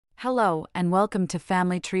Hello, and welcome to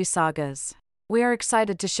Family Tree Sagas. We are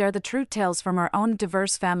excited to share the true tales from our own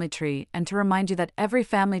diverse family tree and to remind you that every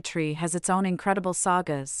family tree has its own incredible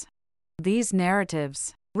sagas. These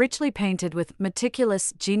narratives, richly painted with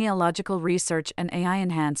meticulous genealogical research and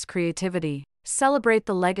AI-enhanced creativity, celebrate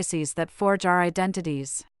the legacies that forge our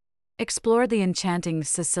identities. Explore the enchanting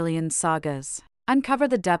Sicilian sagas, uncover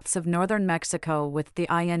the depths of northern Mexico with the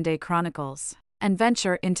Allende Chronicles, and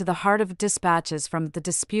venture into the heart of dispatches from the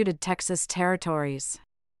disputed Texas territories.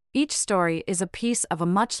 Each story is a piece of a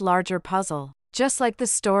much larger puzzle, just like the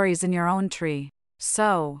stories in your own tree.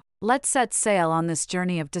 So, let's set sail on this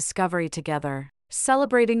journey of discovery together,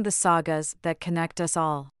 celebrating the sagas that connect us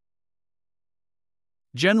all.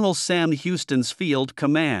 General Sam Houston's Field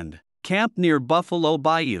Command, Camp near Buffalo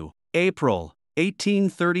Bayou, April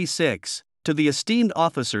 1836, to the esteemed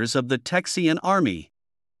officers of the Texian Army.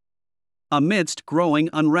 Amidst growing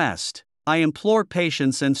unrest, I implore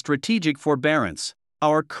patience and strategic forbearance.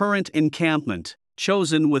 Our current encampment,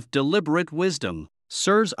 chosen with deliberate wisdom,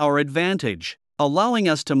 serves our advantage, allowing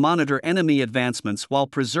us to monitor enemy advancements while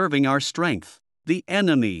preserving our strength. The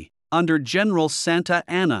enemy, under General Santa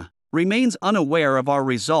Anna, remains unaware of our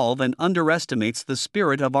resolve and underestimates the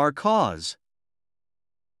spirit of our cause.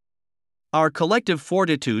 Our collective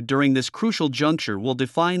fortitude during this crucial juncture will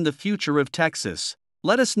define the future of Texas.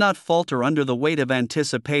 Let us not falter under the weight of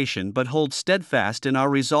anticipation but hold steadfast in our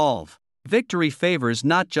resolve. Victory favors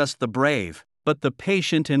not just the brave, but the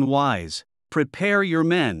patient and wise. Prepare your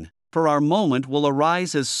men, for our moment will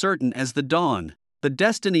arise as certain as the dawn. The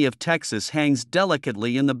destiny of Texas hangs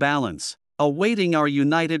delicately in the balance, awaiting our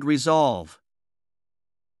united resolve.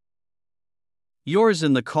 Yours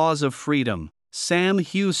in the cause of freedom, Sam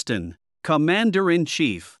Houston,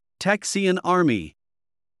 Commander-in-Chief, Texian Army.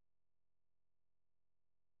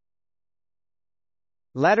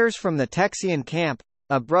 Letters from the Texian Camp,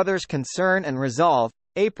 A Brother's Concern and Resolve,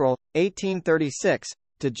 April, 1836,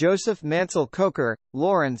 to Joseph Mansell Coker,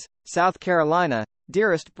 Lawrence, South Carolina,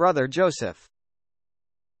 Dearest Brother Joseph.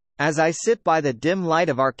 As I sit by the dim light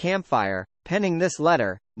of our campfire, penning this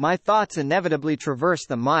letter, my thoughts inevitably traverse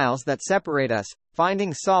the miles that separate us,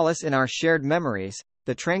 finding solace in our shared memories.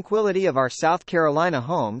 The tranquility of our South Carolina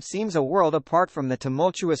home seems a world apart from the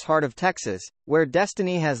tumultuous heart of Texas, where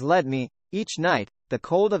destiny has led me. Each night, the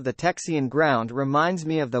cold of the Texian ground reminds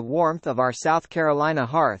me of the warmth of our South Carolina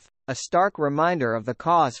hearth, a stark reminder of the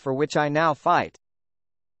cause for which I now fight.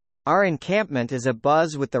 Our encampment is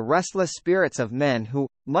abuzz with the restless spirits of men who,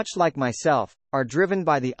 much like myself, are driven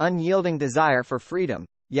by the unyielding desire for freedom.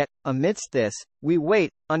 Yet, amidst this, we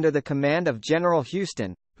wait, under the command of General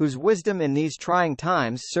Houston, whose wisdom in these trying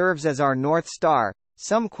times serves as our North Star.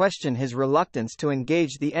 Some question his reluctance to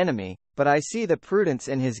engage the enemy, but I see the prudence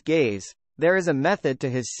in his gaze. There is a method to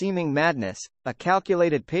his seeming madness, a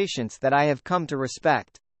calculated patience that I have come to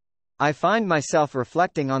respect. I find myself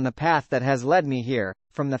reflecting on the path that has led me here,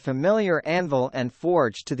 from the familiar anvil and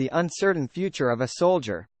forge to the uncertain future of a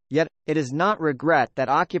soldier. Yet, it is not regret that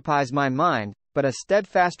occupies my mind, but a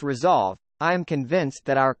steadfast resolve. I am convinced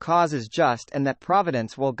that our cause is just and that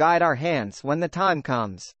Providence will guide our hands when the time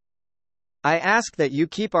comes. I ask that you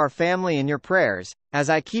keep our family in your prayers, as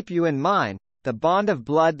I keep you in mine. The bond of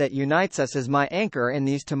blood that unites us is my anchor in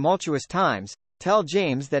these tumultuous times. Tell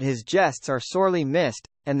James that his jests are sorely missed,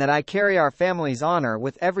 and that I carry our family's honor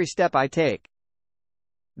with every step I take.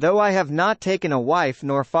 Though I have not taken a wife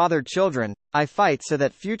nor fathered children, I fight so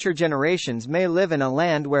that future generations may live in a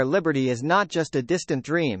land where liberty is not just a distant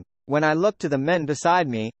dream. When I look to the men beside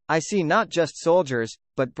me, I see not just soldiers,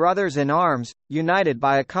 but brothers in arms, united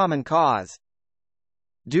by a common cause.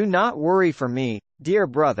 Do not worry for me, dear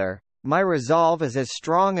brother. My resolve is as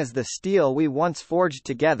strong as the steel we once forged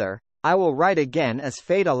together. I will write again as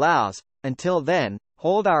fate allows. Until then,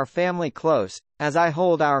 hold our family close, as I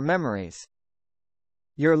hold our memories.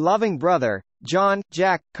 Your loving brother, John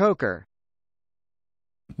Jack Coker.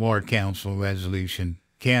 War Council Resolution,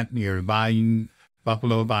 Camp near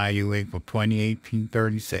Buffalo Bayou, April 20,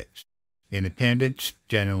 1836. In attendance,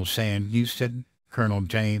 General Sam Houston, Colonel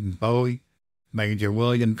James Bowie, Major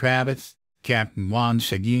William Travis, Captain Juan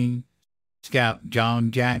Seguin, Scout John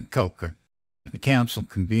Jack Coker. The council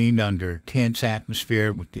convened under a tense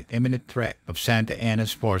atmosphere with the imminent threat of Santa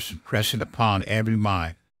Anna's forces pressing upon every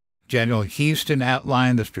mind. General Houston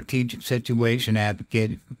outlined the strategic situation,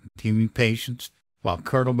 advocated for continued patience, while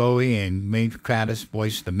Colonel Bowie and Major Travis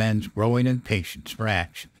voiced the men's growing impatience for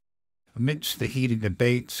action. Amidst the heated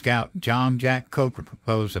debate, Scout John Jack Coker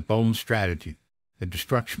proposed a bold strategy: the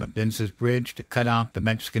destruction of Vince's Bridge to cut off the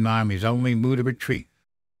Mexican army's only route of retreat.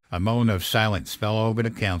 A moment of silence fell over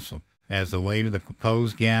the council, As the weight of the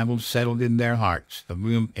proposed gamble settled in their hearts, the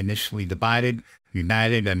room initially divided,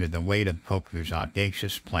 united under the weight of Coker's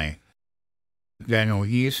audacious plan. General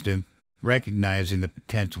Houston, recognizing the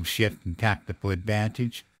potential shift in tactical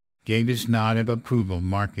advantage, gave his nod of approval,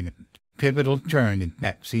 marking a pivotal turn in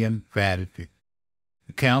Texian strategy.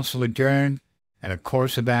 The council adjourned, and a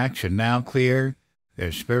course of action now clear,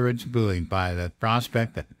 their spirits buoyed by the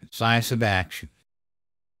prospect of decisive action.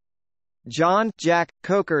 John Jack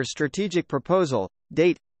Coker's strategic proposal,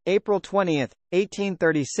 date, April 20,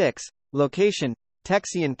 1836, location,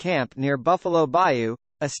 Texian camp near Buffalo Bayou,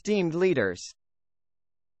 esteemed leaders.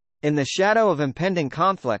 In the shadow of impending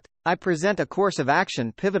conflict, I present a course of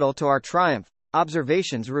action pivotal to our triumph.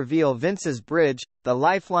 Observations reveal Vince's Bridge, the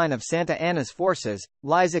lifeline of Santa Anna's forces,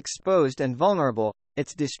 lies exposed and vulnerable.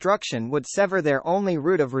 Its destruction would sever their only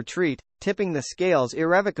route of retreat, tipping the scales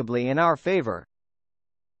irrevocably in our favor.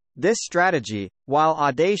 This strategy, while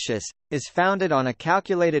audacious, is founded on a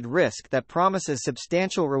calculated risk that promises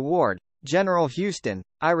substantial reward. General Houston,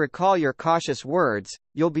 I recall your cautious words,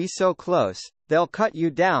 "You'll be so close, they'll cut you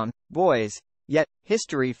down, boys." Yet,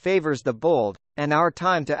 history favors the bold, and our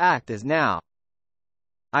time to act is now.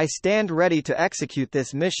 I stand ready to execute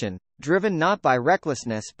this mission, driven not by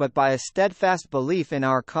recklessness but by a steadfast belief in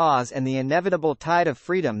our cause and the inevitable tide of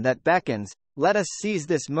freedom that beckons. Let us seize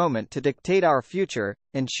this moment to dictate our future,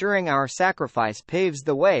 ensuring our sacrifice paves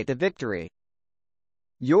the way to victory.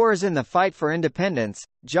 Yours in the fight for independence,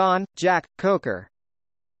 John Jack Coker.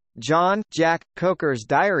 John Jack Coker's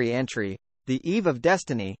diary entry, the eve of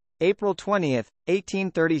destiny, April 20,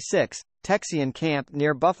 1836, Texian camp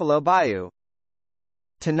near Buffalo Bayou.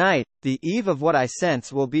 Tonight, the eve of what I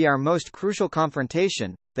sense will be our most crucial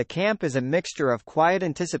confrontation. The camp is a mixture of quiet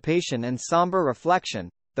anticipation and somber reflection.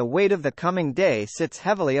 The weight of the coming day sits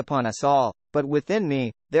heavily upon us all, but within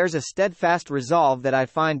me, there's a steadfast resolve that I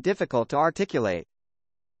find difficult to articulate.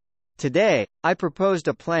 Today, I proposed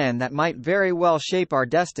a plan that might very well shape our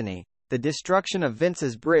destiny. The destruction of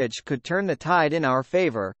Vince's Bridge could turn the tide in our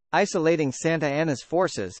favor, isolating Santa Anna's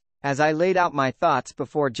forces. As I laid out my thoughts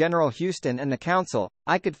before General Houston and the council,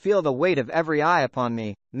 I could feel the weight of every eye upon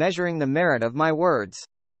me, measuring the merit of my words.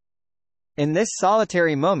 In this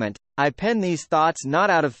solitary moment, I pen these thoughts not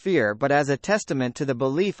out of fear but as a testament to the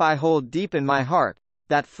belief I hold deep in my heart,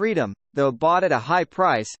 that freedom, though bought at a high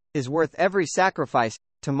price, is worth every sacrifice.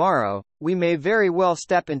 Tomorrow, we may very well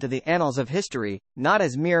step into the annals of history, not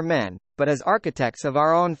as mere men, but as architects of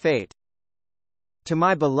our own fate. To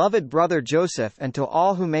my beloved brother Joseph and to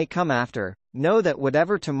all who may come after, know that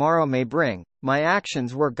whatever tomorrow may bring, my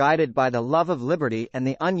actions were guided by the love of liberty and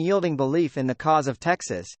the unyielding belief in the cause of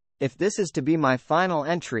Texas. If this is to be my final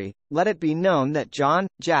entry, let it be known that John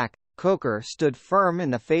Jack Coker stood firm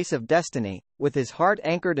in the face of destiny, with his heart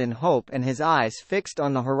anchored in hope and his eyes fixed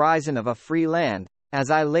on the horizon of a free land.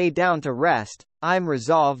 As I lay down to rest, I am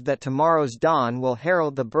resolved that tomorrow's dawn will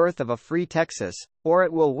herald the birth of a free Texas, or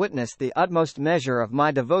it will witness the utmost measure of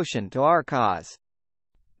my devotion to our cause.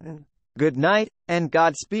 Good night, and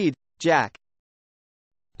Godspeed, Jack.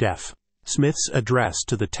 Def. Smith's Address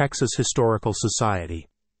to the Texas Historical Society.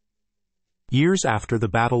 Years after the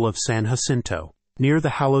Battle of San Jacinto, near the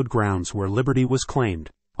hallowed grounds where liberty was claimed,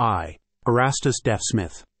 I, Erastus Def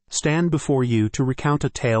Smith, stand before you to recount a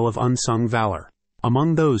tale of unsung valor.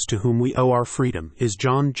 Among those to whom we owe our freedom is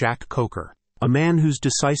John Jack Coker, a man whose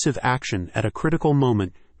decisive action at a critical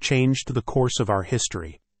moment changed the course of our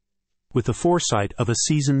history. With the foresight of a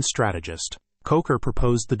seasoned strategist, Coker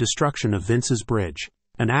proposed the destruction of Vince's Bridge,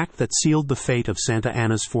 an act that sealed the fate of Santa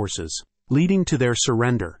Anna's forces, leading to their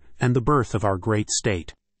surrender and the birth of our great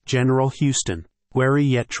state. General Houston, wary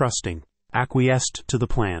yet trusting, acquiesced to the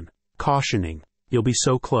plan, cautioning, "You'll be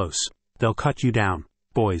so close, they'll cut you down,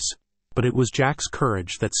 boys." But it was Jack's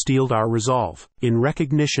courage that steeled our resolve. In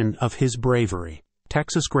recognition of his bravery,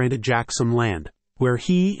 Texas granted Jack some land, where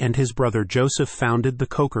he and his brother Joseph founded the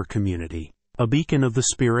Coker community, a beacon of the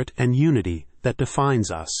spirit and unity that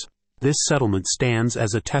defines us. This settlement stands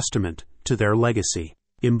as a testament to their legacy,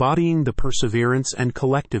 embodying the perseverance and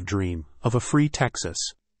collective dream of a free Texas.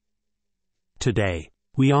 Today,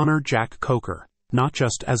 we honor Jack Coker, not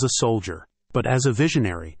just as a soldier, but as a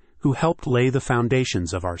visionary who helped lay the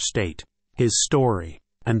foundations of our state. His story,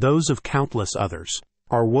 and those of countless others,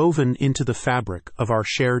 are woven into the fabric of our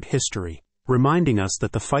shared history, reminding us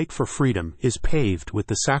that the fight for freedom is paved with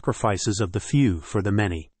the sacrifices of the few for the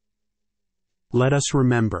many. Let us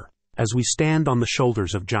remember, as we stand on the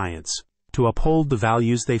shoulders of giants, to uphold the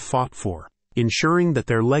values they fought for, ensuring that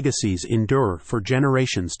their legacies endure for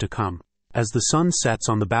generations to come. As the sun sets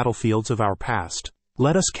on the battlefields of our past,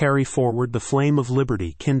 let us carry forward the flame of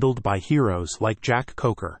liberty kindled by heroes like Jack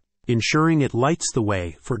Coker, ensuring it lights the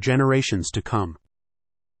way for generations to come.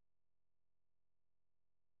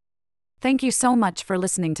 Thank you so much for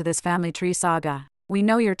listening to this family tree saga. We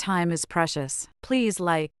know your time is precious. Please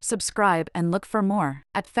like, subscribe, and look for more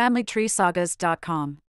at familytreesagas.com.